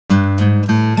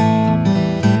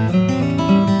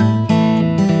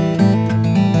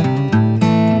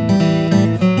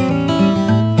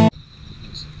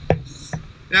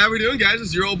how we doing, guys?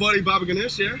 It's your old buddy Baba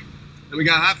Ganesh here, and we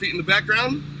got Hot Feet in the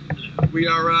background. We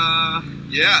are,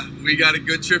 yeah, we got a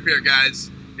good trip here, guys.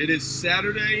 It is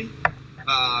Saturday,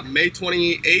 May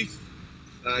 28th.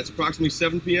 It's approximately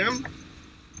 7 p.m.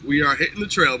 We are hitting the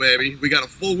trail, baby. We got a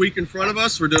full week in front of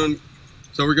us. We're going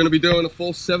to be doing a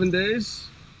full 7 days,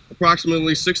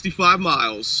 approximately 65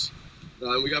 miles.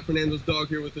 We got Fernando's dog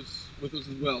here with us as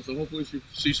well, so hopefully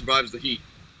she survives the heat.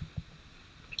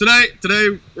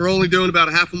 Today we're only doing about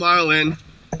a half a mile in.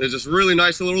 There's this really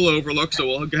nice little overlook, so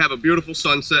we'll have a beautiful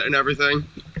sunset and everything.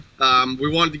 We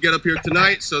wanted to get up here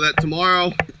tonight so that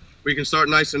tomorrow we can start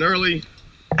nice and early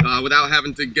without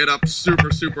having to get up super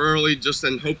early, just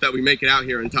and hope that we make it out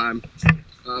here in time.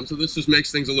 So this just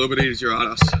makes things a little bit easier on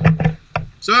us.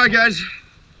 So alright guys,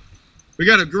 we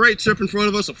got a great trip in front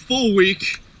of us, a full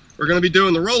week. We're going to be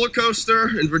doing the roller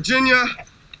coaster in Virginia,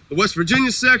 the West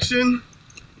Virginia section,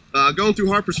 going through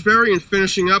Harper's Ferry and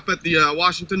finishing up at the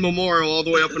Washington Memorial all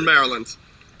the way up in Maryland.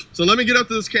 So let me get up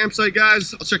to this campsite,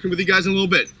 guys. I'll check in with you guys in a little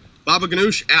bit. Baba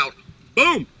Ganoush out.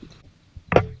 Boom!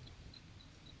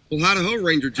 Well, howdy ho,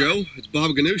 Ranger Joe. It's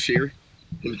Baba Ganoush here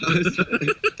in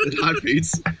Hot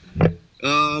Feets.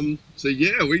 So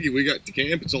yeah, we got the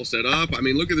camp. It's all set up. I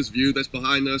mean, look at this view that's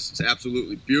behind us. It's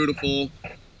absolutely beautiful.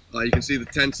 You can see the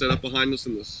tent set up behind us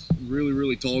in this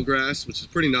really tall grass, which is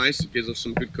pretty nice. It gives us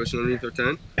some good cushion underneath our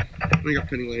tent. We got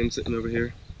Penny Lane sitting over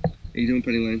here. How you doing,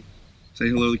 Penny Lane? Say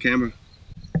hello to the camera.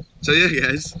 So yeah,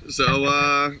 guys. So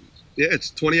yeah,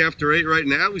 it's 20 after 8 right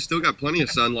now. We still got plenty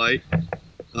of sunlight.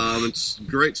 It's a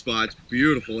great spot. It's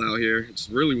beautiful out here. It's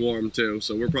really warm too.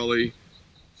 So we're probably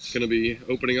gonna be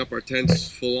opening up our tents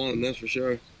full on. That's for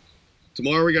sure.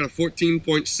 Tomorrow we got a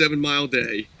 14.7 mile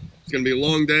day. It's going to be a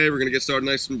long day. We're going to get started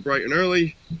nice and bright and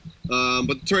early. But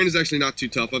the terrain is actually not too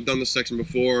tough. I've done this section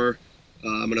before,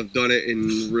 and I've done it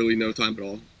in really no time at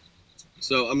all.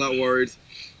 So I'm not worried.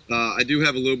 I do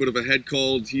have a little bit of a head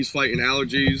cold. He's fighting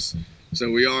allergies,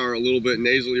 so we are a little bit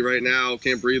nasally right now.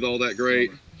 Can't breathe all that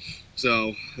great.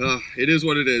 So it is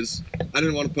what it is. I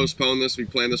didn't want to postpone this. We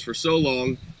planned this for so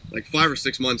long, like 5 or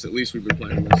 6 months at least we've been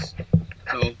planning this.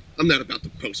 So I'm not about to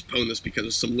postpone this because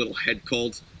of some little head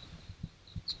cold.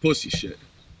 Pussy shit.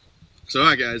 So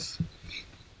alright guys,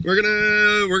 we're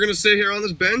gonna sit here on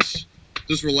this bench,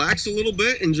 just relax a little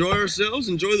bit, enjoy ourselves,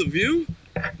 enjoy the view,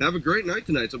 have a great night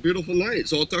tonight. It's a beautiful night.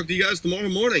 So I'll talk to you guys tomorrow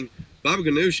morning. Baba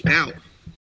Ganoush out.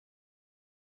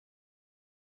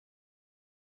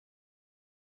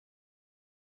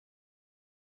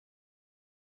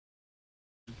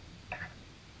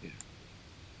 Yeah.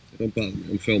 Don't bother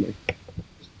me, I'm filming.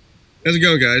 How's it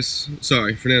going, guys?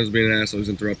 Sorry, Fernando's being an asshole, he's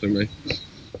interrupting me.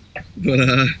 But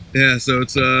yeah, so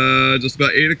it's just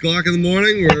about 8 o'clock in the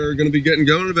morning. We're going to be getting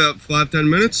going in about 5-10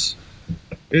 minutes.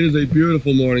 It is a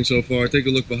beautiful morning so far. Take a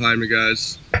look behind me,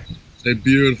 guys. It's a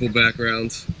beautiful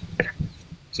background.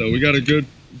 So we got a good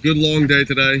long day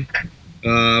today.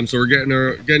 So we're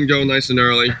getting going nice and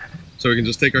early, so we can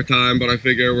just take our time. But I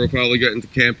figure we'll probably get into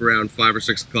camp around 5 or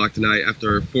 6 o'clock tonight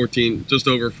after just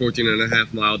over a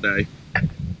 14.5 mile day.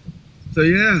 So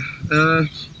yeah,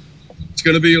 it's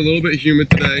going to be a little bit humid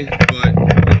today, but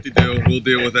we'll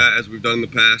deal with that as we've done in the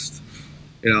past.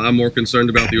 You know, I'm more concerned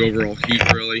about the overall heat,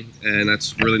 really, and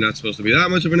that's really not supposed to be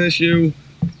that much of an issue.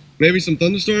 Maybe some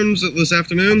thunderstorms this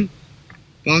afternoon,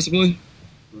 possibly,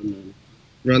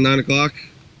 around 9 o'clock.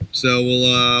 So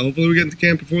we'll hopefully we get into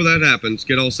camp before that happens,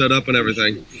 get all set up and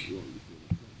everything.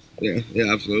 Yeah,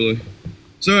 absolutely.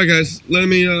 So alright guys, let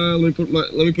me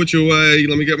put you away,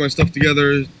 let me get my stuff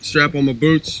together, strap on my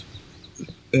boots,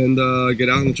 and get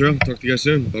out on the trail. Talk to you guys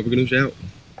soon. Baba Ganoush out.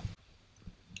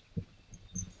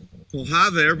 Well,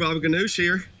 hi there, Baba Ganoush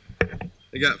here.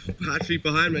 I got Hot Feet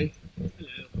behind me.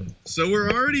 Hello. So we're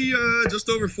already just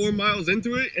over 4 miles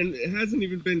into it, and it hasn't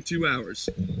even been 2 hours.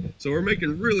 So we're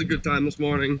making really good time this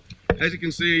morning. As you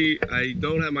can see, I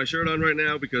don't have my shirt on right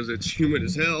now because it's humid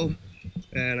as hell,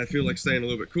 and I feel like staying a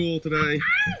little bit cool today.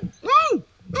 Oh!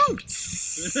 Oh!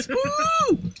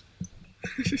 Oh!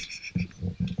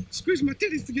 Squeeze my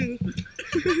titties together.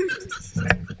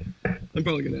 I'm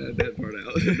probably gonna add that part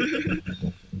out.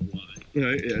 Why?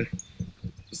 Right, yeah.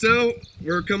 So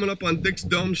we're coming up on Dick's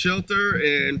Dome Shelter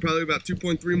in probably about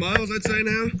 2.3 miles, I'd say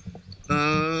now.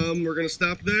 We're gonna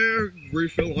stop there,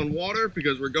 refill on water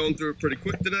because we're going through it pretty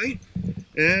quick today,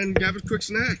 and have a quick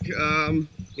snack.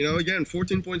 You know, again,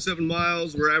 14.7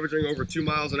 miles. We're averaging over 2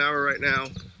 miles an hour right now.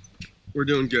 We're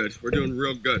doing good. We're doing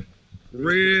real good.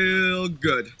 Real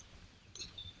good.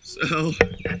 So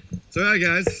alright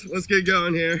guys, let's get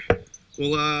going here.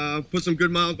 We'll put some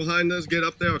good miles behind us, get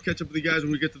up there. I'll catch up with you guys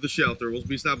when we get to the shelter. We'll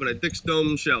be stopping at Dick's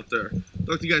Dome Shelter.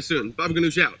 Talk to you guys soon. Baba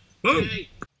Ganoush out. Boom! Hey.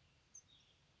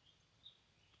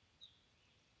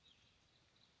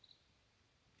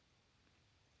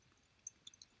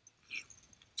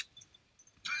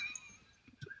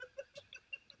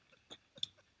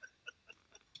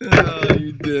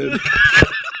 You did.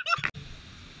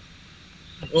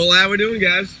 Well, how we doing,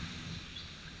 guys?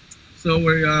 So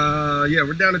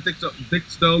we're down at Dick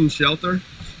Stone Shelter.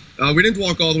 We didn't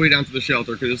walk all the way down to the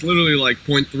shelter because it's literally like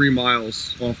 0.3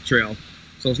 miles off trail.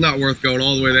 So it's not worth going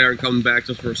all the way there and coming back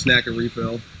just for a snack and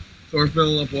refill. So we're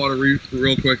filling up water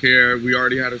real quick here. We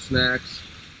already had our snacks.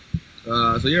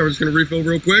 So yeah, we're just gonna refill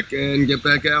real quick and get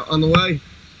back out on the way.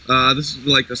 This is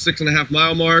like the 6.5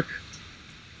 mile mark.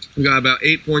 We got about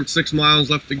 8.6 miles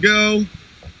left to go,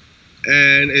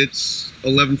 and it's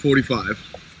 11:45.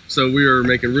 So we are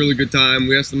making really good time.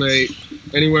 We estimate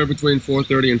anywhere between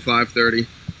 4:30 and 5:30.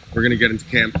 We're gonna get into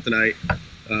camp tonight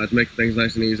to make things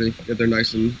nice and easy. Get there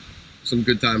nice and some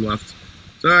good time left.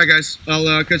 So all right, guys, I'll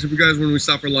catch up with you guys when we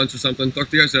stop for lunch or something. Talk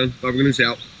to you guys soon. Bobby Ganoush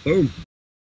out. Boom.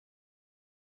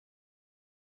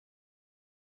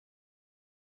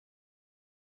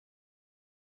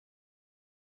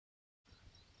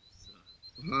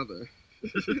 Hi there.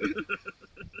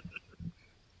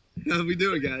 How we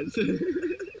doing, guys?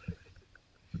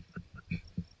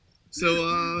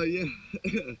 So yeah,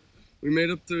 we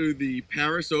made up to the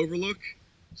Paris Overlook.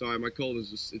 Sorry, my cold is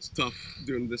just—it's tough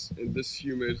doing this in this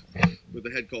humid with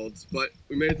the head colds. But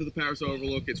we made it to the Paris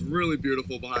Overlook. It's really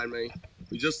beautiful behind me.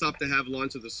 We just stopped to have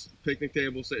lunch at this picnic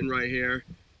table sitting right here.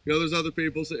 You know, there's other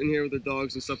people sitting here with their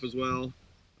dogs and stuff as well.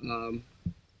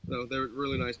 So they're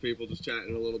really nice people, just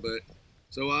chatting a little bit.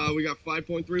 So we got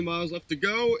 5.3 miles left to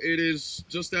go. It is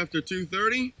just after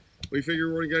 2:30. We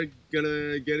figure we're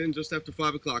gonna get in just after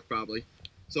 5 o'clock probably.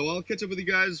 So I'll catch up with you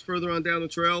guys further on down the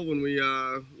trail when we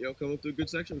come up to a good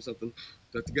section or something.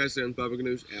 Talk to you guys soon. Bobby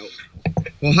Ganoush out.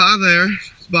 Well, hi there.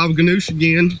 It's Bobby Ganoush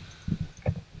again.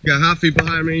 Got Hot Feet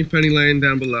behind me, Penny Lane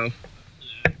down below.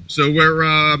 So we're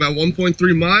about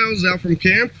 1.3 miles out from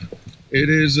camp. It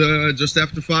is just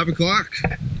after 5 o'clock.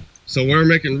 So we're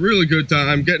making really good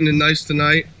time, getting in nice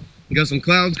tonight. We got some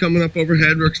clouds coming up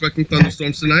overhead. We're expecting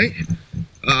thunderstorms tonight.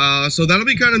 So that'll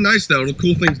be kind of nice though. It'll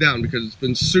cool things down because it's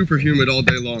been super humid all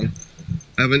day long.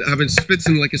 I've been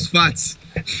schwitzing like a spots.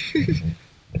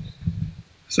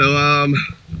 So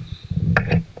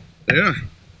yeah,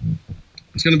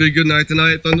 it's gonna be a good night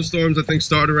tonight. Thunderstorms I think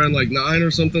start around like 9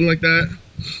 or something like that.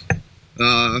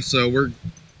 So we're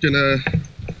gonna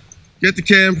get to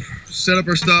camp, set up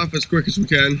our stuff as quick as we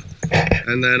can,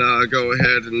 and then go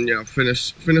ahead and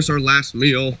finish our last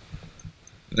meal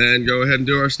and go ahead and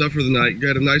do our stuff for the night.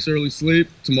 Get a nice early sleep.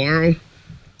 Tomorrow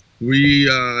we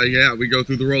go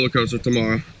through the roller coaster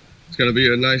tomorrow. It's gonna be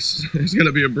it's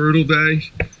gonna be a brutal day.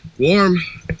 Warm,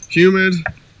 humid,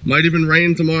 might even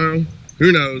rain tomorrow.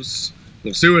 Who knows?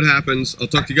 We'll see what happens. I'll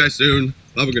talk to you guys soon.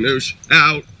 Bobby Ganoush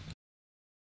out.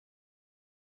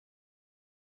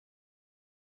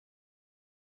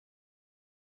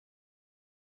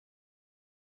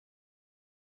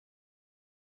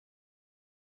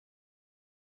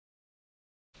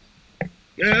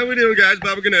 Yeah, how we doing, guys?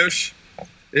 Bobby Ganoush.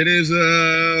 It is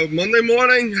Monday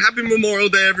morning. Happy Memorial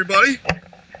Day, everybody.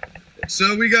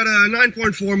 So we got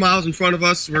 9.4 miles in front of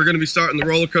us. We're going to be starting the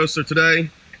roller coaster today.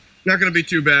 Not going to be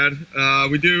too bad.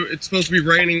 It's supposed to be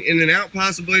raining in and out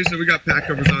possibly, so we got pack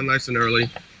covers on nice and early.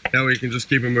 That way you can just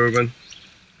keep it moving.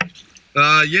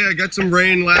 Yeah, got some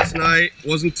rain last night.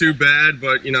 Wasn't too bad,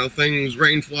 but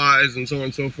rain flies and so on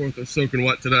and so forth are soaking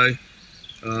wet today.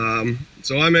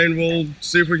 So we'll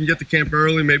see if we can get to camp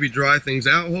early, maybe dry things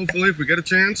out, hopefully, if we get a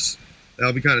chance.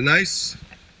 That'll be kind of nice.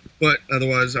 But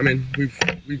otherwise, we've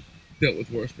dealt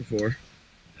with worse before.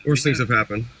 Worse things have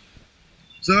happened.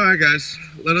 So, all right, guys,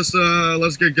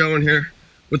 let's get going here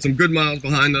with some good miles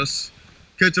behind us.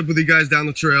 Catch up with you guys down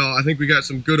the trail. I think we got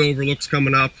some good overlooks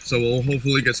coming up, so we'll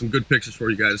hopefully get some good pictures for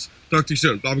you guys. Talk to you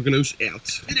soon. Bobby Ganoush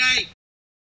out. Good night.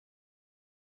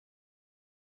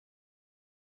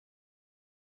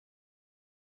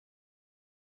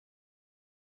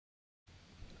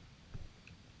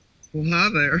 Well, hi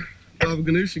there. Bobby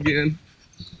Ganoush again.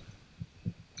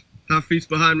 Hot Feet's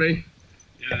behind me.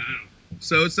 Yeah, I know.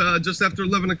 So it's just after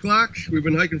 11 o'clock. We've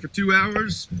been hiking for 2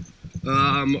 hours.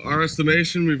 Our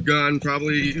estimation, we've gone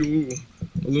probably a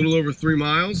little over 3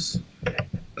 miles.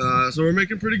 So we're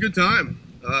making pretty good time.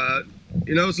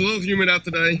 It's a little humid out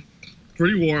today.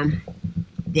 Pretty warm,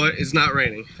 but it's not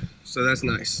raining. So that's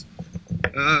nice.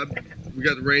 We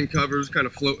got the rain covers kind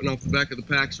of floating off the back of the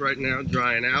packs right now,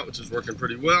 drying out, which is working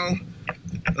pretty well.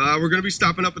 We're going to be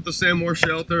stopping up at the Sandmore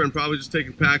shelter and probably just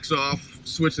taking packs off,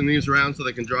 switching these around so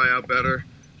they can dry out better.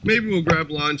 Maybe we'll grab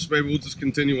lunch, maybe we'll just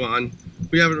continue on.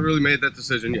 We haven't really made that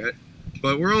decision yet.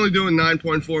 But we're only doing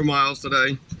 9.4 miles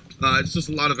today. It's just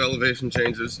a lot of elevation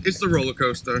changes. It's the roller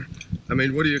coaster. What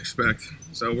do you expect?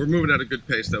 So we're moving at a good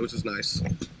pace though, which is nice.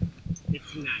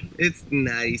 It's nice. It's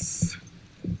nice.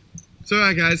 So all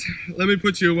right guys, let me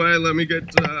put you away.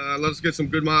 Let's get some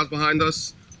good miles behind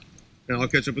us, and I'll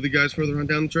catch up with you guys further on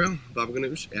down the trail. Baba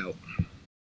Ganoush out.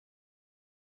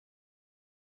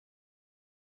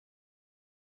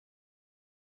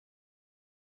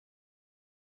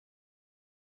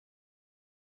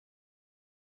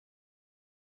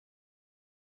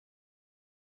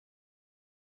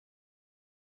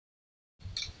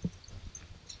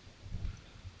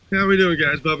 How we doing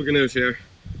guys? Baba Ganoush here.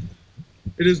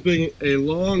 It has been a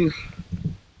long,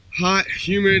 hot,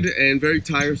 humid, and very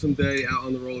tiresome day out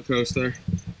on the roller coaster.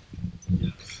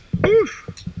 Whew.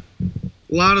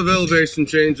 A lot of elevation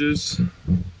changes.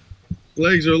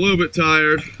 Legs are a little bit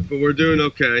tired, but we're doing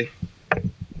okay.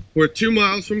 We're 2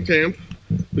 miles from camp.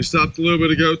 We stopped a little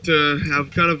bit ago to have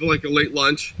kind of like a late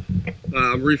lunch,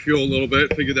 refuel a little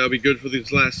bit. Figured that would be good for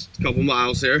these last couple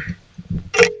miles here.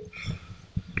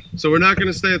 So we're not going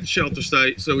to stay at the shelter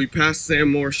site, so we passed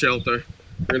Sam Moore Shelter.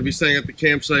 We're going to be staying at the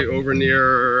campsite over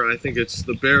near, I think it's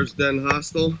the Bears Den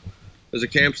Hostel. There's a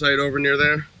campsite over near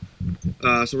there.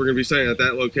 So we're going to be staying at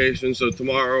that location, so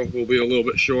tomorrow will be a little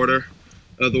bit shorter.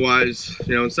 Otherwise,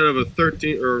 you know, instead of a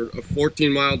 13 or a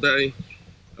 14-mile day,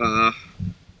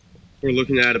 we're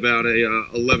looking at about a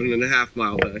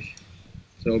 11.5-mile day.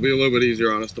 So it'll be a little bit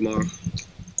easier on us tomorrow.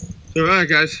 So alright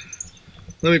guys,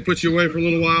 let me put you away for a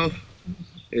little while.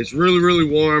 It's really, really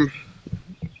warm.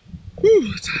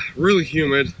 Whew, it's really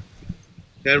humid.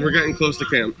 And we're getting close to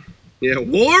camp. Yeah,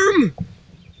 warm?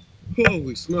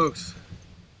 Holy smokes.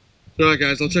 Alright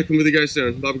guys, I'll check in with you guys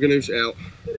soon. Baba Ganoush out.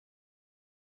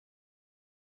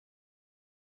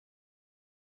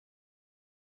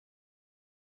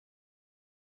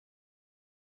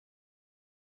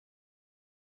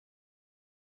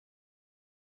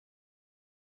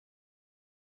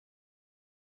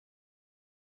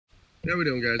 How we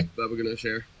doing guys? Baba Ganoush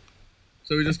here.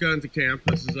 So we just got into camp.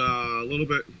 This is a little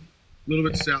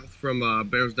bit south from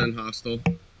Bears Den Hostel.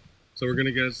 So we're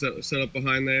gonna get set up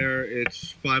behind there.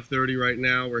 It's 5:30 right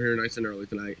now. We're here nice and early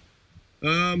tonight.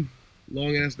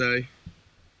 Long ass day.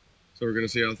 So we're gonna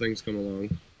see how things come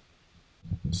along.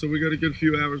 So we got a good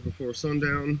few hours before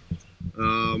sundown.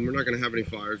 We're not gonna have any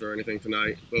fires or anything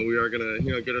tonight, but we are gonna,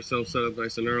 you know, get ourselves set up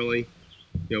nice and early.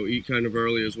 You know, eat kind of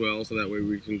early as well, so that way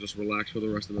we can just relax for the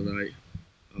rest of the night.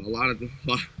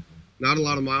 Not a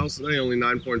lot of miles today, only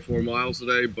 9.4 miles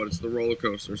today, but it's the roller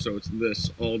coaster, so it's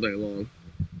this all day long.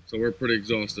 So we're pretty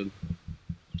exhausted.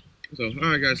 So,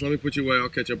 all right, guys, let me put you away. I'll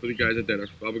catch up with you guys at dinner.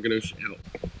 Baba Ganoush out.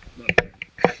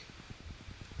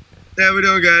 How we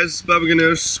doing, guys? Baba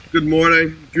Ganoush. Good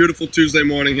morning. Beautiful Tuesday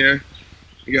morning here.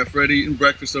 You got Fred eating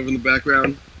breakfast over in the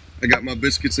background. I got my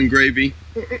biscuits and gravy.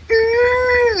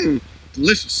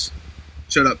 Delicious.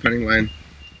 Shut up, Penny Lane.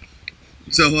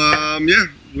 So, yeah,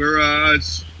 we're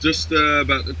it's just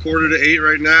about 7:45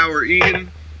 right now. We're eating.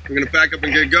 We're gonna pack up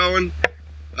and get going.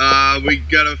 We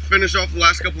gotta finish off the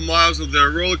last couple miles of the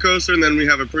roller coaster, and then we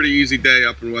have a pretty easy day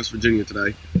up in West Virginia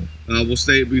today. We'll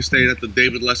be staying at the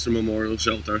David Lester Memorial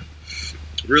Shelter.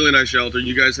 Really nice shelter.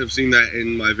 You guys have seen that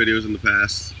in my videos in the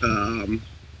past.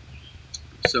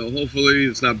 So hopefully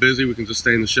it's not busy. We can just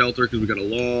stay in the shelter because we got a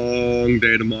long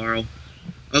day tomorrow.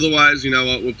 Otherwise, you know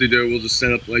what, whoop-de-doo, we'll just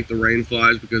set up like the rain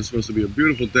flies because it's supposed to be a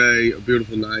beautiful day, a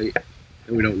beautiful night,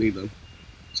 and we don't need them.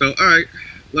 So, all right,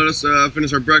 let us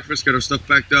finish our breakfast, get our stuff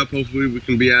packed up. Hopefully we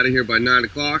can be out of here by 9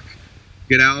 o'clock,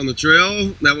 get out on the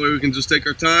trail. That way we can just take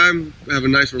our time, have a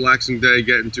nice relaxing day,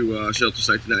 get into shelter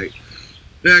site tonight.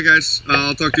 Yeah, guys,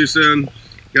 I'll talk to you soon.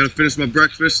 Got to finish my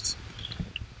breakfast,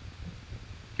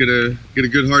 get a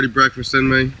good hearty breakfast in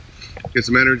me, get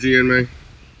some energy in me.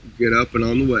 Get up and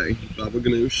on the way. Baba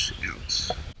Ganoush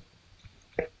out.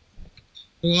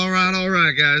 Well, all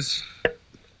right, guys.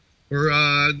 We're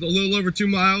a little over 2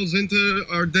 miles into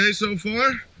our day so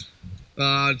far.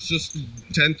 It's just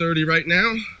 10:30 right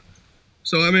now.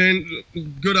 So, I mean,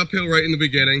 good uphill right in the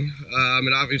beginning.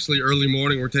 And obviously early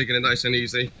morning, we're taking it nice and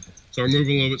easy. So we're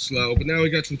moving a little bit slow. But now we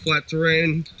got some flat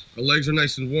terrain. Our legs are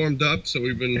nice and warmed up. So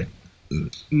we've been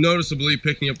noticeably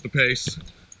picking up the pace.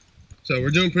 So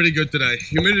we're doing pretty good today.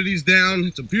 Humidity's down.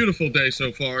 It's a beautiful day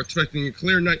so far. Expecting a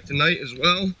clear night tonight as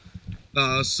well.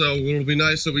 So it'll be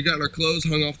nice. So we got our clothes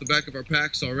hung off the back of our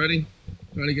packs already.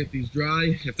 Trying to get these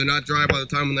dry. If they're not dry by the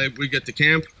time we get to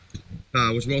camp,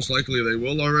 which most likely they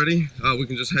will already, we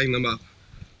can just hang them up.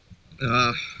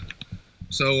 Yeah,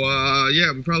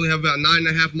 we probably have about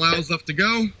 9.5 miles left to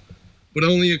go, but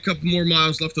only a couple more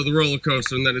miles left of the roller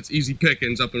coaster, and then it's easy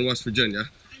pickings up in West Virginia.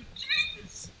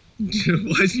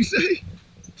 What did you say?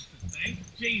 Thank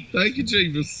you, Jeebus. Thank you,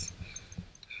 Jeebus.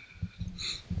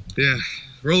 Yeah,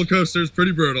 roller coaster is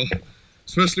pretty brutal,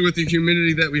 especially with the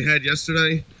humidity that we had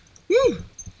yesterday. Woo!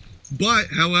 But,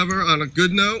 however, on a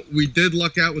good note, we did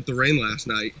luck out with the rain last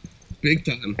night. Big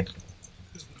time.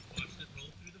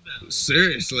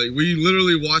 Seriously, we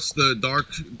literally watched the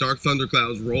dark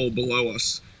thunderclouds roll below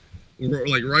us.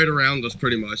 Like right around us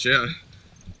pretty much, yeah.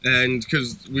 And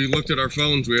because we looked at our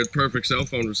phones, we had perfect cell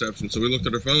phone reception. So we looked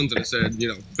at our phones and it said, you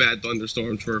know, bad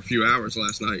thunderstorms for a few hours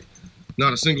last night.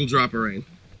 Not a single drop of rain.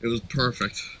 It was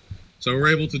perfect. So we were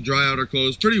able to dry out our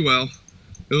clothes pretty well.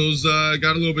 It was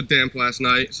got a little bit damp last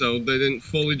night, so they didn't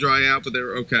fully dry out, but they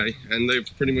were okay. And they've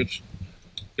pretty much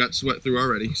got sweat through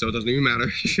already, so it doesn't even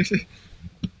matter.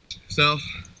 So,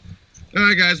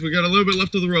 alright guys, we got a little bit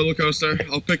left of the roller coaster.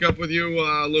 I'll pick up with you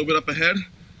a little bit up ahead.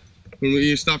 When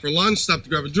we stop for lunch, stop to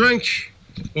grab a drink,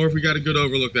 or if we got a good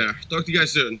overlook there. Talk to you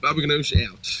guys soon. Baba Ganoush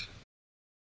out.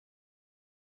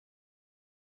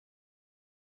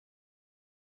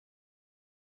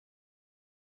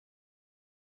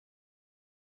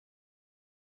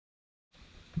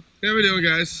 How we doing,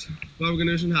 guys? Baba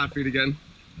Ganoush and Hot Feet again.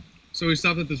 So we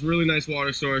stopped at this really nice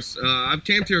water source. I've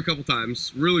camped here a couple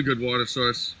times. Really good water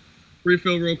source.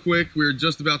 Refill real quick. We were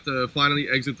just about to finally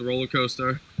exit the roller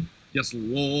coaster. Yes,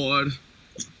 Lord.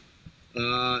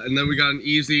 And then we got an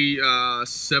easy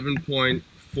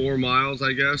 7.4 miles,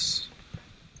 I guess,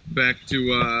 back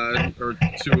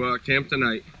to camp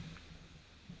tonight.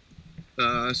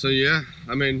 So yeah,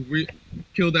 I mean, we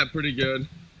killed that pretty good.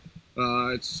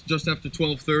 It's just after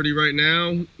 12:30 right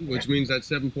now, which means that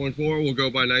 7.4 will go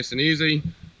by nice and easy.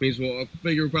 Means we'll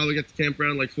figure we'll probably get to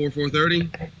campground like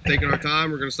 4:30. Taking our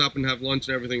time. We're gonna stop and have lunch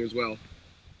and everything as well.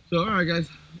 So all right, guys.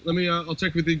 Let me. I'll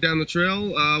check with you down the trail.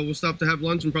 We'll stop to have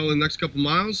lunch in probably the next couple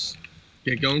miles.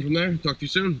 Get going from there. Talk to you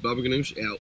soon. Baba Ganoush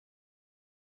out.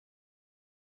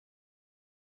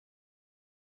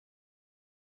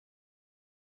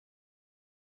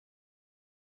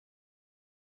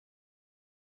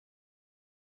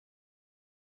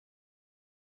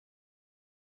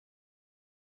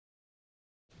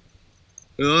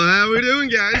 Well, how we doing,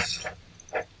 guys?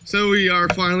 So we are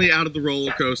finally out of the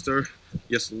roller coaster.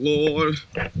 Yes, Lord.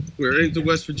 We're into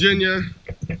West Virginia,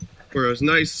 where it's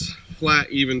nice,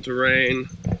 flat, even terrain.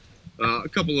 A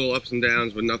couple little ups and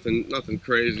downs, but nothing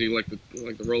crazy like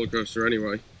the roller coaster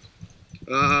anyway.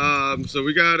 So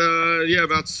we got yeah,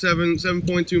 about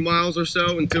 7.2 miles or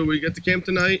so until we get to camp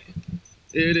tonight.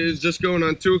 It is just going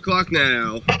on 2 o'clock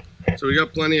now, so we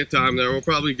got plenty of time there. We'll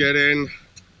probably get in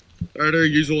at our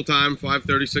usual time,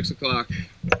 5:30, 6 o'clock.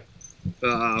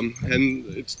 And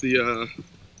it's the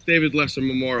David Lesser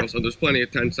Memorial, so there's plenty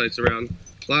of tent sites around,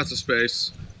 lots of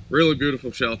space, really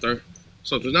beautiful shelter.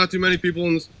 So if there's not too many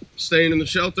people staying in the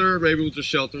shelter, maybe we'll just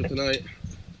shelter tonight.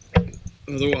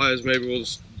 Otherwise, maybe we'll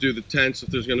just do the tents if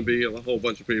there's going to be a whole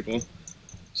bunch of people.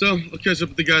 So I'll catch up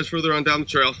with the guys further on down the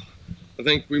trail. I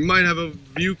think we might have a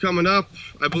view coming up,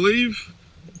 I believe.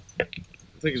 I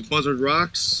think it's Buzzard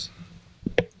Rocks.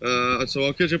 So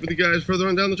I'll catch up with you guys further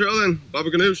on down the trail then.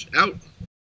 Baba Ganoush, out.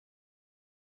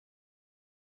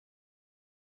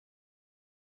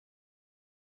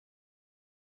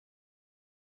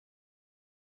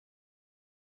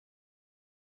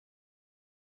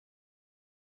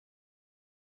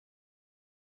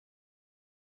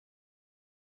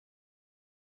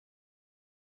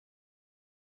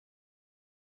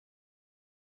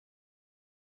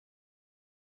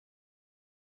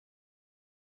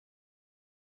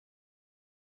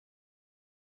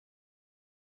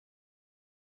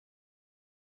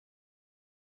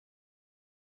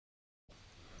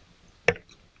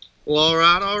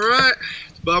 Well, all right.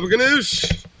 It's Baba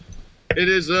Ganoush. It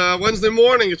is Wednesday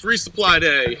morning. It's resupply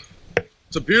day.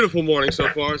 It's a beautiful morning so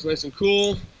far. It's nice and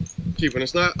cool, keeping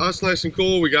us nice and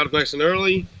cool. We got up nice and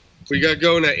early. We got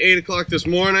going at 8 o'clock this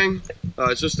morning.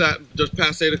 It's just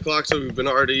past 8 o'clock, so we've been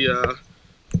already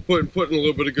putting a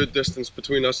little bit of good distance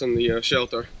between us and the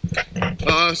shelter.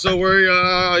 So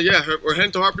we're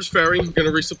heading to Harper's Ferry. We're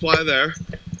gonna resupply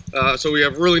there. So we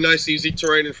have really nice, easy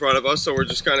terrain in front of us. So we're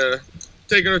just kind of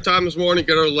taking our time this morning,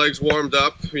 get our legs warmed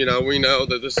up. You know, we know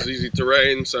that this is easy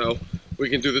terrain, so we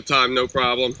can do the time no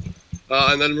problem.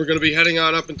 And then we're going to be heading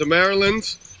on up into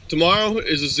Maryland. Tomorrow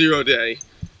is a 0 day,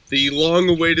 the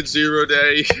long-awaited 0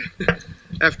 day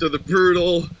after the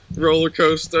brutal roller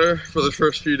coaster for the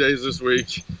first few days this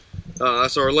week.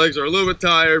 So our legs are a little bit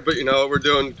tired, but you know we're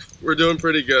doing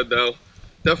pretty good though.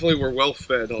 Definitely we're well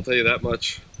fed, I'll tell you that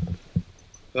much.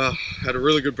 Had a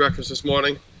really good breakfast this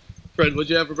morning. Fred, what'd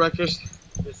you have for breakfast?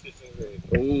 Biscuits and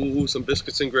gravy. Oh, some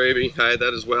biscuits and gravy. I had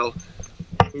that as well.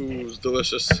 Ooh, it was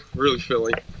delicious. Really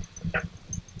filling.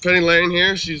 Penny Lane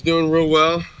here, she's doing real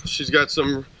well. She's got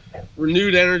some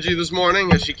renewed energy this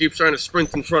morning as she keeps trying to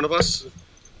sprint in front of us.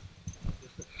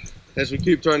 as we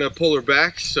keep trying to pull her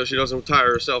back so she doesn't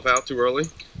tire herself out too early.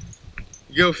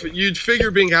 You'd figure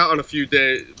being out on the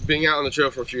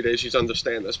trail for a few days, she'd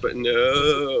understand this, but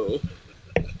no.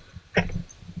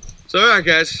 So all right,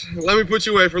 guys, let me put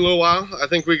you away for a little while. I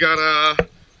think we got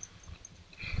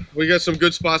some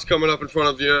good spots coming up in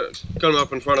front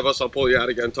of us. I'll pull you out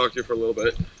again, talk to you for a little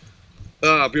bit.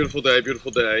 Beautiful day,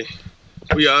 beautiful day.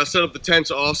 We set up the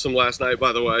tents awesome last night,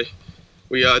 by the way.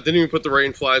 We didn't even put the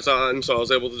rain flies on, so I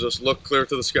was able to just look clear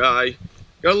to the sky.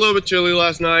 Got a little bit chilly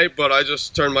last night, but I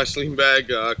just turned my sleeping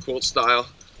bag quilt style.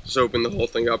 Just opened the whole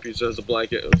thing up, used it as a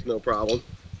blanket. It was no problem.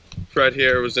 Fred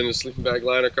here was in his sleeping bag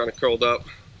liner, kind of curled up,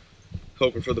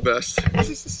 hoping for the best. No,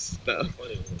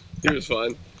 he was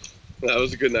fine. That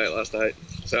was a good night last night.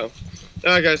 So, all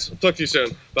right, guys, I'll talk to you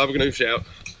soon. Baba Ganoush out.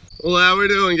 Well, how we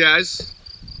doing, guys?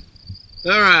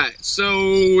 All right, so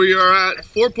we are at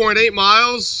 4.8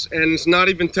 miles, and it's not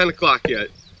even 10 o'clock yet.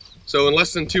 So in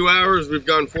less than 2 hours, we've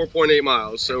gone 4.8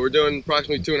 miles. So we're doing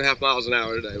approximately 2.5 miles an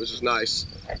hour today, which is nice.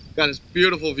 Got this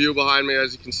beautiful view behind me,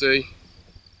 as you can see.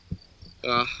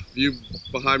 View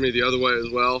behind me the other way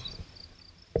as well.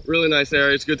 Really nice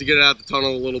area. It's good to get out the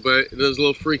tunnel a little bit. It is a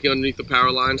little freaky underneath the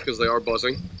power lines because they are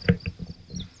buzzing.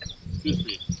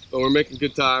 But we're making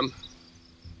good time.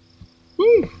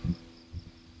 Woo!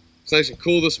 It's nice and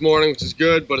cool this morning, which is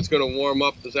good, but it's going to warm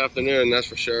up this afternoon, that's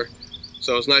for sure.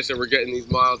 So it's nice that we're getting these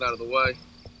miles out of the way.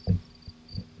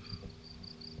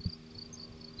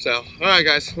 So, all right,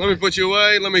 guys, let me put you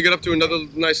away. Let me get up to another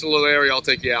nice little area. I'll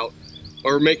take you out.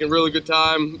 We're making really good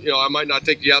time. You know, I might not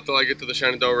take you out till I get to the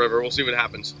Shenandoah River. We'll see what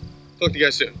happens. Talk to you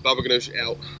guys soon. Baba Ganoush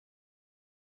out.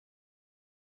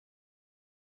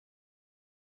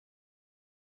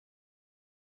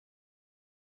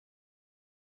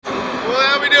 Well,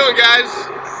 how we doing, guys?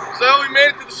 So we made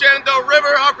it to the Shenandoah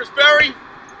River, Harper's Ferry.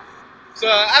 It's an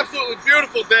absolutely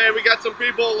beautiful day. We got some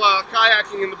people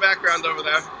kayaking in the background over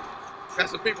there. Got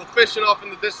some people fishing off in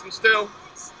the distance too.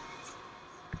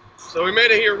 So we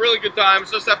made it here really good time.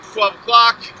 It's just after 12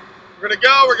 o'clock. We're gonna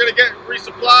get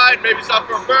resupplied, maybe stop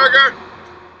for a burger,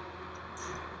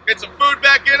 get some food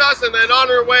back in us, and then on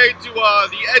our way to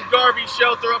the Ed Garvey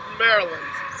shelter up in Maryland.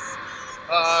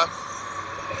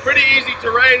 Pretty easy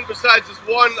terrain besides this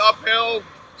one uphill,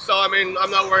 so I mean,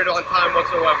 I'm not worried on time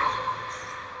whatsoever.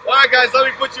 All right, guys, let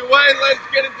me put you away and let's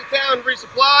get into town,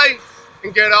 resupply,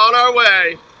 and get on our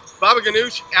way. Baba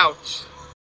Ganoush out.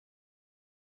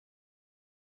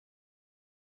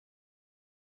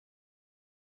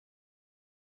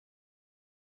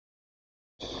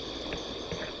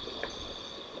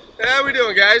 How we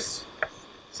doing, guys?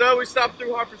 So we stopped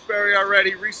through Harper's Ferry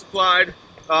already, resupplied.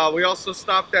 We also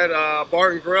stopped at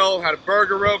Bar and Grill, had a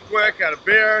burger real quick, had a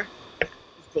beer. It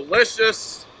was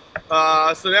delicious.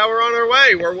 So now we're on our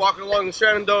way. We're walking along the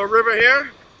Shenandoah River here.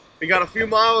 We got a few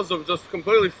miles of just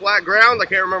completely flat ground. I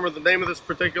can't remember the name of this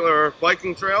particular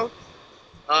biking trail.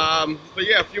 But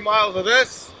yeah, a few miles of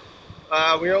this.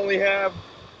 We only have,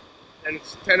 and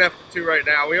it's 10 after 2 right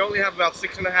now. We only have about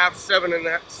 6.5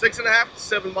 to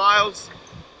 7 miles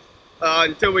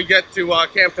until we get to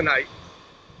camp tonight.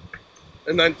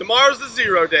 And then tomorrow's the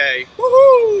 0 day.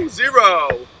 Woohoo!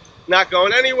 0. Not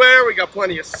going anywhere. We got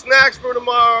plenty of snacks for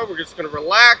tomorrow. We're just gonna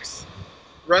relax,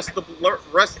 rest the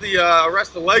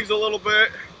legs a little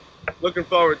bit. Looking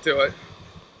forward to it.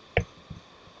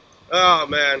 Oh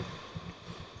man.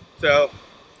 So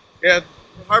yeah,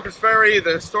 Harper's Ferry,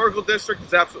 the historical district,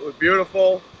 is absolutely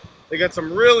beautiful. They got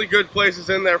some really good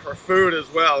places in there for food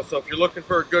as well. So if you're looking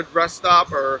for a good rest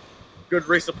stop or good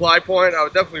resupply point, I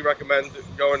would definitely recommend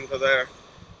going to there.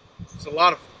 It's a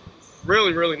lot of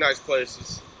really, really nice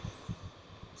places.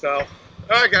 So, all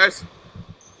right, guys,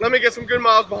 let me get some good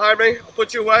miles behind me. I'll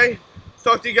put you away.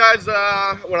 Talk to you guys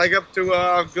when I get up to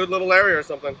a good little area or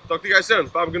something. Talk to you guys soon.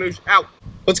 Baba Ganoush out.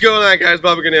 What's going on, guys?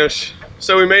 Baba Ganoush.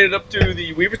 So we made it up to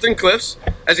the Weaverton Cliffs.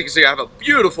 As you can see, I have a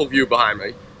beautiful view behind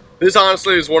me. This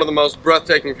honestly is one of the most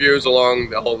breathtaking views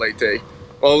along the whole AT.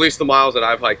 Well, at least the miles that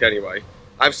I've hiked anyway.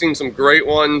 I've seen some great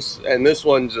ones, and this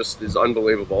one just is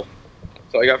unbelievable.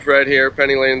 So I got Fred here,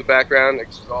 Penny laying in the background,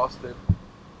 exhausted.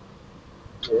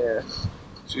 Yeah,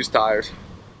 she's tired.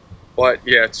 But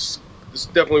yeah, it's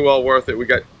definitely well worth it. We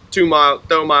got 2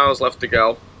 miles left to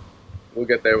go. We'll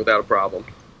get there without a problem.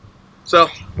 So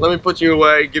let me put you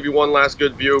away, give you one last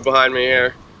good view behind me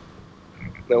here.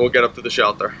 Then we'll get up to the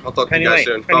shelter. I'll talk to you guys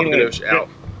soon. Baba Ganoush out.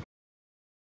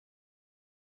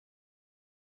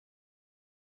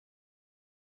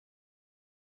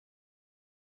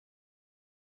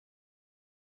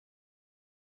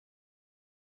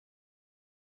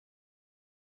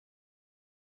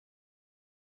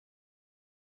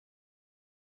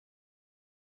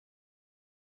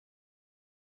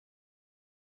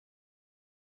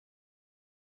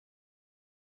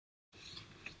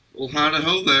 Well,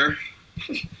 hi-ho there.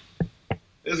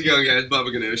 How's it going, guys? Baba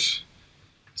Ganoush.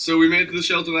 So we made it to the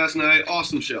shelter last night.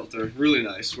 Awesome shelter. Really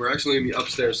nice. We're actually in the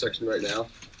upstairs section right now.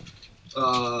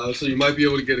 So you might be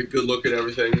able to get a good look at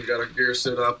everything. We got our gear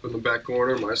set up in the back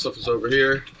corner. My stuff is over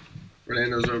here.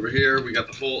 Fernando's over here. We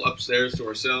got the whole upstairs to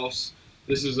ourselves.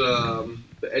 This is the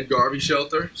Ed Garvey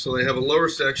shelter. So they have a lower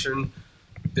section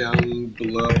down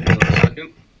below. Hold on a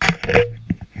second.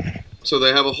 So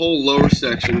they have a whole lower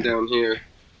section down here,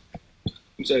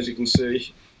 which, as you can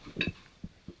see.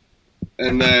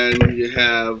 And then you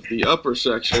have the upper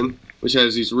section, which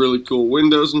has these really cool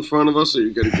windows in front of us, so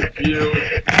you get a good view.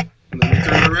 And then you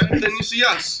turn around, and then you see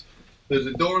us. There's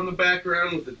a door in the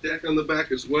background with a deck on the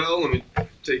back as well. Let me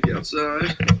take you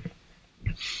outside.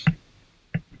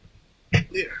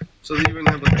 Yeah, so they even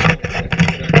have like a whole deck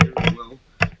back here as well.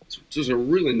 It's just a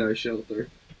really nice shelter.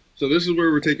 So this is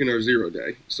where we're taking our 0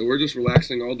 day. So we're just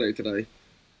relaxing all day today.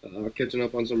 Catching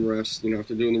up on some rest,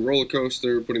 after doing the roller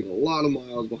coaster, putting a lot of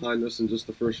miles behind us in just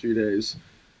the first few days.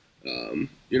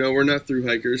 We're not through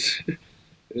hikers.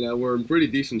 We're in pretty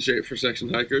decent shape for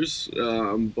section hikers,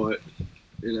 but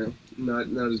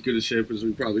not as good a shape as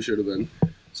we probably should have been.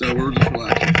 So we're just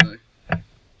relaxing today.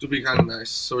 It'll be kind of nice.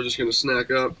 So we're just gonna snack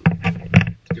up,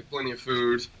 get plenty of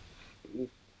food,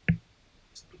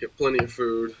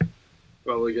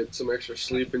 probably get some extra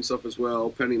sleep and stuff as well.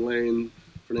 Penny Lane,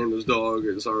 Fernando's dog,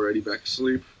 is already back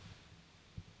asleep.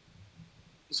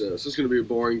 So it's just going to be a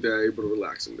boring day, but a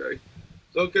relaxing day.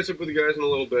 So I'll catch up with you guys in a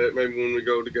little bit, maybe when we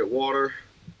go to get water,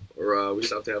 or we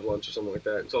stop to have lunch or something like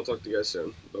that. So I'll talk to you guys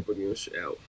soon. Baba Ganoush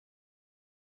out.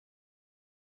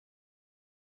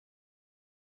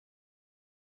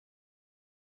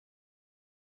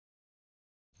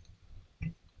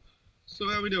 So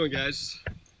how we doing, guys?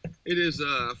 It is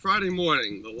Friday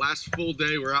morning, the last full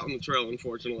day we're out on the trail,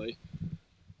 unfortunately.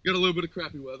 Got a little bit of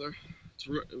crappy weather.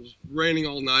 It was raining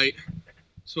all night.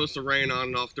 It's supposed to rain on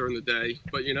and off during the day,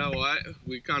 but you know what?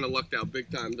 We kind of lucked out big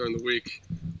time during the week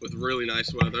with really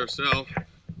nice weather. So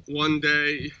one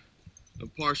day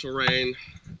of partial rain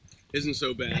isn't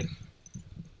so bad.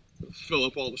 It'll fill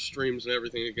up all the streams and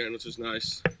everything again, which is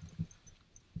nice.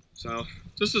 So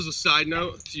just as a side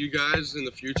note to you guys in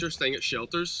the future, staying at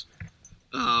shelters,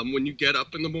 when you get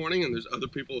up in the morning and there's other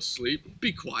people asleep,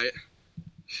 be quiet.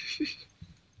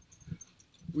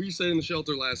 We stayed in the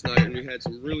shelter last night and we had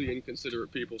some really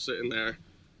inconsiderate people sitting there.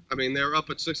 I mean, they were up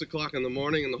at 6 o'clock in the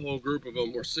morning and the whole group of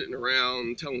them were sitting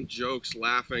around telling jokes,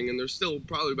 laughing, and there's still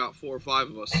probably about 4 or 5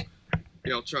 of us,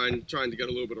 trying to get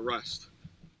a little bit of rest.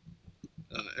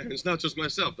 And it's not just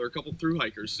myself. There are a couple through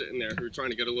hikers sitting there who are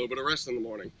trying to get a little bit of rest in the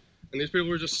morning. And these people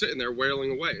were just sitting there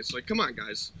wailing away. It's like, come on,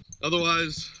 guys.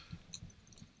 Otherwise,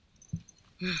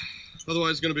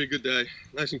 it's going to be a good day.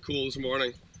 Nice and cool this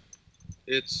morning.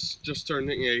 It's just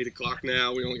turning 8 o'clock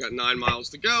now. We only got 9 miles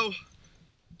to go.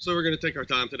 So we're going to take our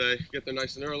time today, get there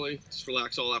nice and early, just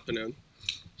relax all afternoon.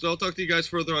 So I'll talk to you guys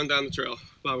further on down the trail.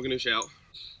 Baba Ganoush out.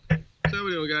 So how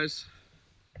we doing, guys?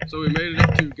 So we made it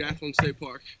up to Gathland State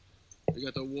Park. We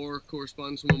got the War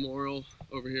Correspondence Memorial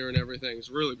over here and everything.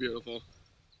 It's really beautiful.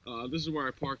 This is where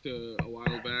I parked a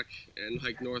while back and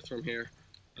hiked north from here.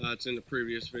 It's in the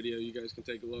previous video. You guys can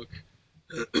take a look.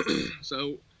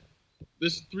 So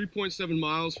this is 3.7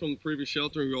 miles from the previous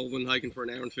shelter. We've all been hiking for an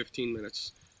hour and 15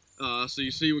 minutes. So you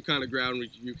see what kind of ground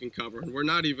you can cover. And we're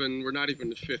not even in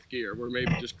 5th gear. We're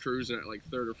maybe just cruising at like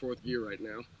 3rd or 4th gear right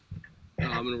now.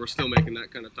 And we're still making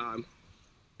that kind of time.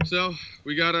 So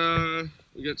we got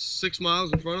 6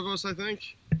 miles in front of us, I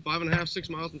think. 5.5, 6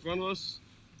 miles in front of us.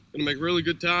 Gonna make really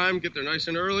good time, get there nice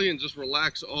and early, and just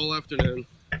relax all afternoon.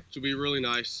 Which will be really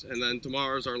nice. And then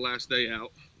tomorrow's our last day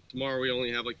out. Tomorrow we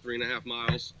only have like 3.5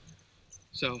 miles.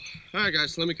 So, alright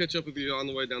guys, let me catch up with you on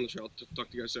the way down the trail. Talk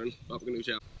to you guys soon. Baba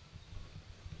Ganoush out.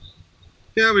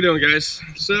 Yeah, how we doing, guys?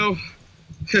 So,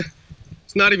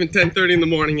 it's not even 10:30 in the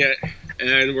morning yet,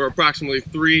 and we're approximately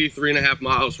 3.5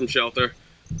 miles from shelter.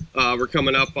 We're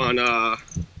coming up on a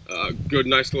good,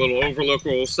 nice little overlook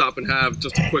where we'll stop and have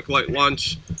just a quick light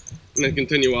lunch, and then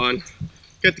continue on.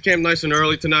 Get to camp nice and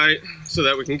early tonight so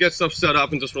that we can get stuff set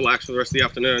up and just relax for the rest of the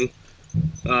afternoon.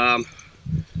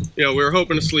 We were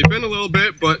hoping to sleep in a little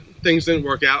bit, but things didn't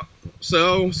work out.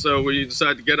 So we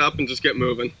decided to get up and just get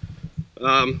moving.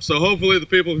 So hopefully the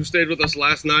people who stayed with us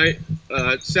last night,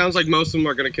 it sounds like most of them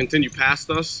are going to continue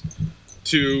past us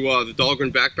to the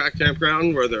Dahlgren Backpack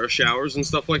Campground where there are showers and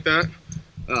stuff like that.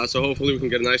 So hopefully we can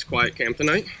get a nice quiet camp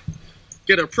tonight.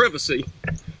 Get our privacy.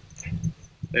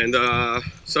 And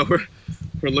so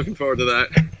we're looking forward to that.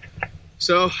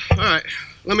 So, alright,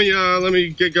 let me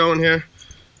get going here.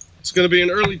 It's going to be an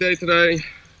early day today.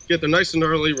 Get there nice and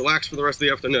early, relax for the rest of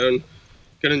the afternoon.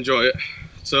 Gonna enjoy it.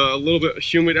 It's a little bit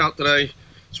humid out today.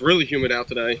 It's really humid out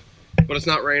today, but it's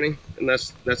not raining, and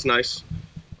that's nice.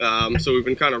 So we've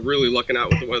been kind of really lucking out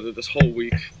with the weather this whole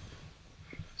week.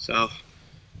 So, all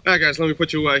right, guys, let me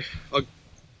put you away. I'll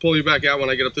pull you back out when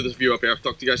I get up to this view up here.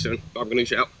 Talk to you guys soon. Bob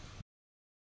Ganoush out.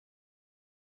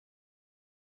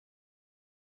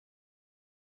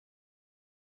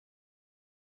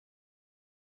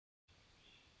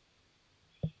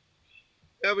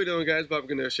 How we doing, guys? Bob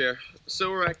Ganoush here.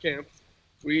 So we're at camp.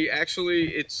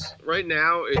 Right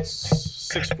now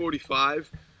it's 6:45.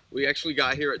 We actually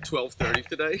got here at 12:30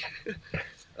 today.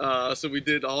 So we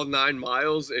did all 9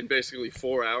 miles in basically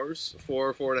 4 hours,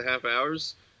 4.5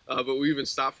 hours. But we even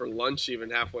stopped for lunch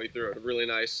even halfway through it. A really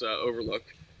nice overlook.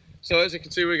 So as you can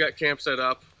see, we got camp set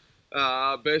up.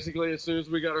 Basically, as soon as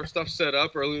we got our stuff set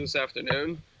up early this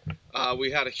afternoon, we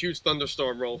had a huge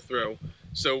thunderstorm roll through.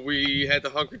 So we had to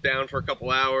hunker down for a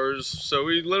couple hours. So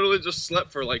we literally just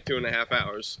slept for like 2.5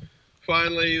 hours.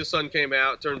 Finally, the sun came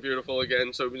out, turned beautiful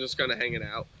again. So we've been just kind of hanging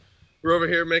out. We're over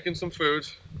here making some food.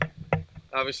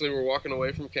 Obviously, we're walking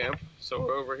away from camp. So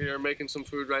we're over here making some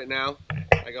food right now.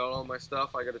 I got all my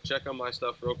stuff. I got to check on my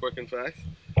stuff real quick, in fact.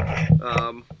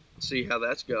 See how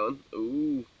that's going.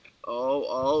 Ooh.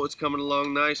 Oh, it's coming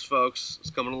along nice, folks. It's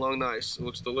coming along nice. It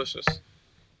looks delicious.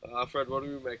 Fred, what are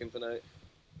we making tonight?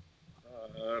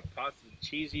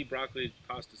 Cheesy broccoli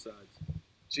pasta sides.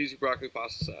 Cheesy broccoli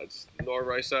pasta sides. Nor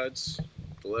rice sides.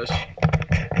 Delish.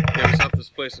 Yeah, we stopped this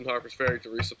place in Harper's Ferry to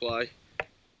resupply.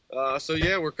 So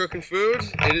yeah, we're cooking food.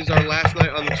 It is our last night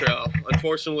on the trail.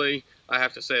 Unfortunately, I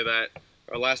have to say that.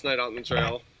 Our last night on the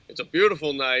trail. It's a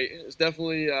beautiful night. It's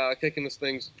definitely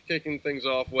kicking things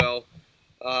off well.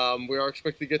 We are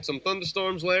expecting to get some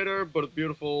thunderstorms later, but a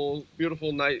beautiful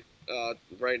night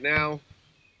right now.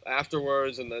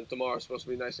 Afterwards, and then tomorrow's supposed to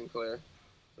be nice and clear.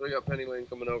 So we got Penny Lane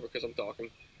coming over because I'm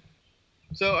talking.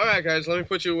 So, all right, guys, let me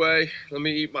put you away. Let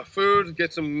me eat my food,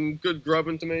 get some good grub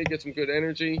into me, get some good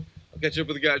energy. I'll catch you up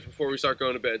with the guys before we start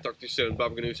going to bed. Talk to you soon.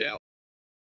 Bob Ganoush out.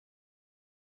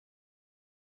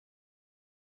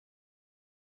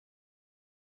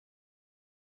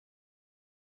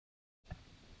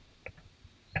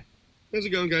 How's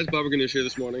it going, guys? Bob Ganoush here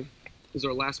this morning. This is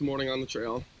our last morning on the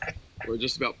trail. We're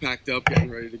just about packed up, getting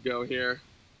ready to go here.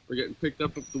 We're getting picked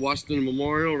up at the Washington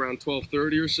Memorial around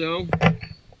 12:30 or so.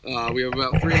 We have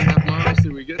about 3.5 miles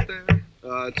till we get there.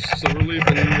 So we're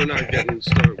leaving. We're not getting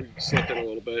started. We slept in a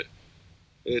little bit.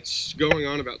 It's going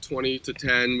on about 20 to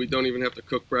 10. We don't even have to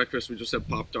cook breakfast. We just have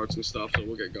Pop-Tarts and stuff, so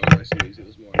we'll get going nice and easy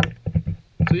this morning.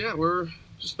 So yeah, we're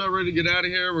just about ready to get out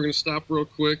of here. We're going to stop real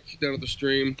quick down at the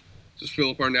stream. Just fill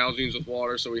up our Nalgene's with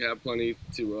water so we have plenty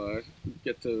to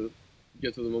get to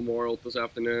the memorial this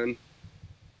afternoon.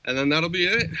 And then that'll be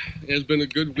it. It has been a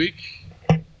good week.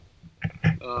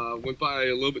 Went by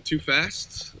a little bit too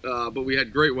fast, but we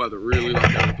had great weather. Really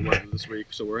lucked out with the weather this week,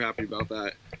 so we're happy about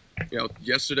that. You know,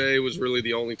 yesterday was really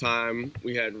the only time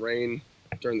we had rain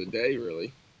during the day,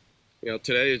 really. You know,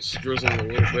 today it's drizzling a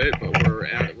little bit, but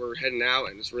we're heading out,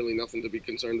 and it's really nothing to be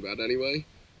concerned about anyway.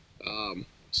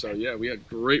 So yeah, we had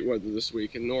great weather this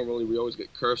week, and normally we always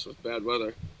get cursed with bad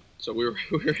weather. So we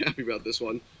were happy about this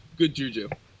one. Good juju.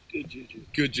 Good juju.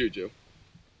 Good juju.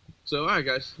 So all right,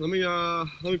 guys, let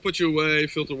me put you away,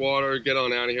 filter water, get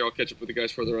on out of here. I'll catch up with you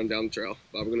guys further on down the trail.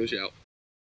 Bob Ganoush out.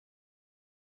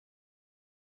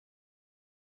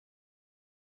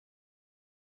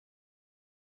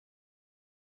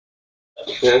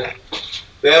 Yeah,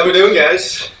 how we doing,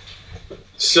 guys?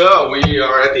 So we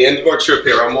are at the end of our trip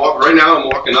here. Right now I'm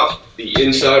walking up the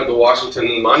inside of the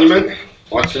Washington Monument,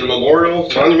 Washington Memorial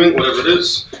Monument, whatever it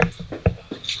is.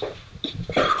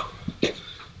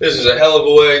 This is a hell of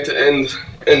a way to end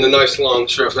the nice long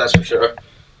trip, that's for sure.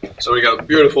 So we got a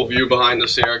beautiful view behind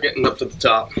us here, getting up to the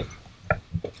top.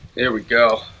 There we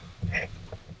go.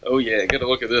 Oh yeah, get a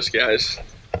look at this, guys.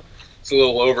 It's a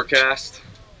little overcast,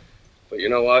 but you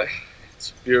know what? It's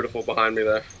beautiful behind me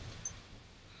there.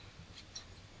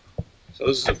 So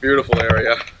this is a beautiful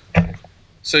area.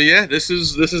 So yeah, this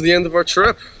is the end of our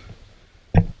trip.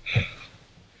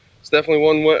 It's definitely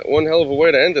one hell of a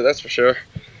way to end it, that's for sure.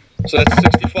 So that's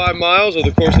 65 miles over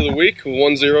the course of the week,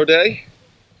 1-0 day.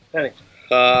 Hey.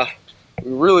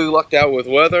 We really lucked out with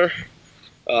weather.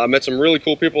 Met some really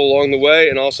cool people along the way,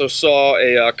 and also saw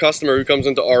a customer who comes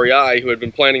into REI who had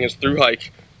been planning his through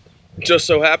hike. Just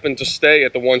so happened to stay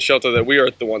at the one shelter that we were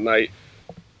at the one night.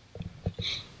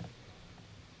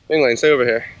 Penny Lane, stay over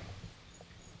here.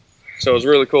 So it was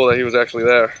really cool that he was actually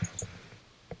there.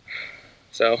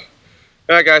 So,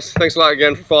 alright guys, thanks a lot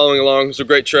again for following along. It was a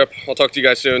great trip. I'll talk to you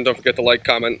guys soon. Don't forget to like,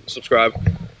 comment, subscribe.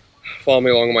 Follow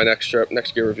me along on my next trip,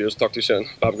 next gear reviews. Talk to you soon.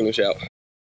 Bob Ganoush out.